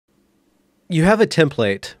you have a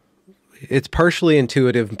template. It's partially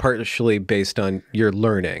intuitive and partially based on your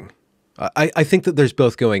learning. I think that there's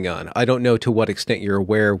both going on. I don't know to what extent you're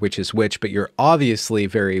aware which is which, but you're obviously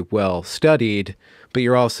very well studied, but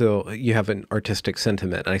you have an artistic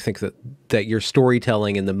sentiment. And I think that your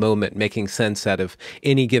storytelling in the moment, making sense out of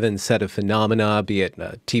any given set of phenomena, be it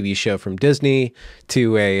a TV show from Disney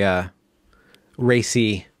to a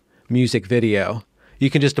racy music video,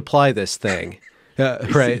 you can just apply this thing,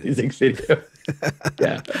 right? Music video.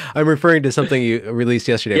 Yeah. I'm referring to something you released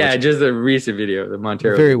yesterday. Yeah, just a recent video, the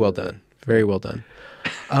Montero. Very well done. Very well done.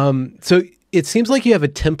 So it seems like you have a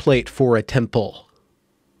template for a temple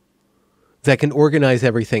that can organize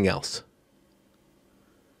everything else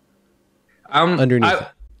underneath it.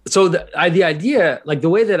 So the idea, like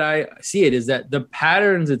the way that I see it, is that the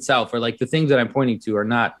patterns itself, or like the things that I'm pointing to, are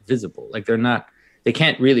not visible. Like they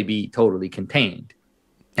can't really be totally contained.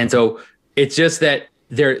 And so it's just that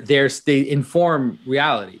they inform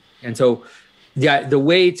reality. And so the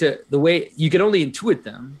way you can only intuit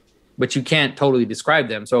them, but you can't totally describe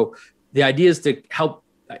them. So the idea is to help.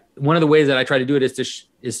 One of the ways that I try to do it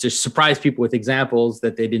is to surprise people with examples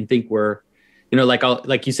that they didn't think were,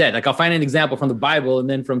 like you said, I'll find an example from the Bible and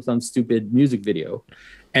then from some stupid music video.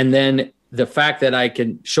 And then the fact that I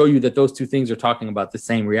can show you that those two things are talking about the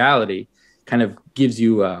same reality kind of gives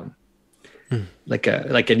you like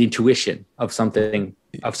an intuition of something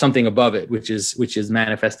above it, which is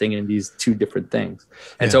manifesting in these two different things.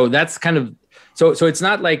 And so that's kind of, so it's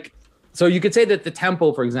not like, so you could say that the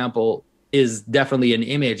temple, for example, is definitely an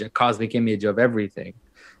image, a cosmic image of everything.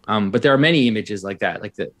 But there are many images like that.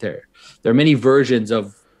 Like there are many versions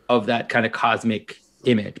of that kind of cosmic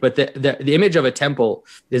image. But the image of a temple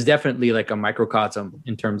is definitely like a microcosm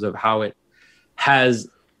in terms of how it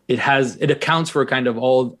accounts for kind of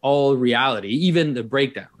all reality, even the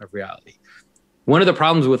breakdown of reality. One of the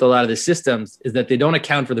problems with a lot of the systems is that they don't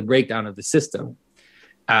account for the breakdown of the system.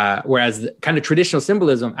 Whereas the kind of traditional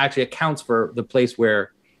symbolism actually accounts for the place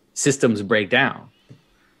where systems break down.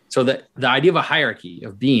 So the idea of a hierarchy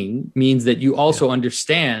of being means that you also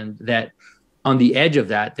understand that on the edge of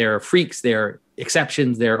that, there are freaks, there are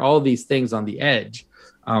exceptions, there are all these things on the edge.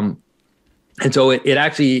 And so it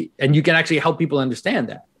actually, and you can actually help people understand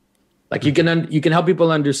that. Like you can help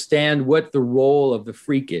people understand what the role of the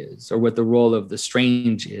freak is, or what the role of the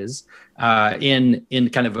strange is in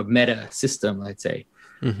kind of a meta system, let's say.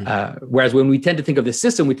 Mm-hmm. Whereas when we tend to think of the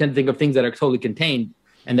system, we tend to think of things that are totally contained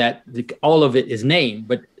and that all of it is named.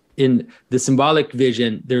 But in the symbolic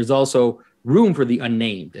vision, there's also room for the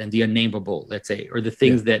unnamed and the unnameable, let's say, or the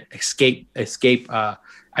things that escape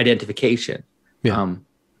identification. Yeah.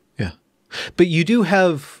 But you do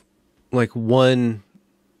have like one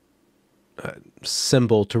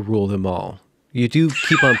symbol to rule them all. You do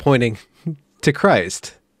keep on pointing to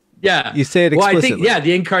Christ. Yeah. You say it explicitly. Well, I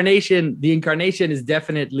think, the incarnation is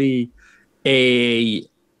definitely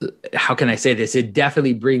how can I say this? It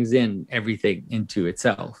definitely brings in everything into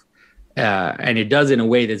itself. And it does in a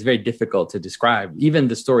way that's very difficult to describe. Even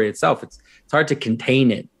the story itself, it's hard to contain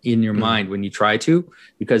it in your mind when you try to,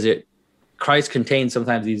 because Christ contains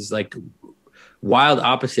sometimes these like wild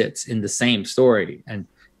opposites in the same story. And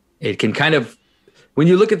it can kind of, when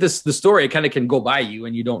you look at the story, it kind of can go by you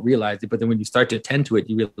and you don't realize it. But then when you start to attend to it,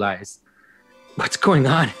 you realize what's going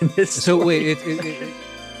on in this story. So wait,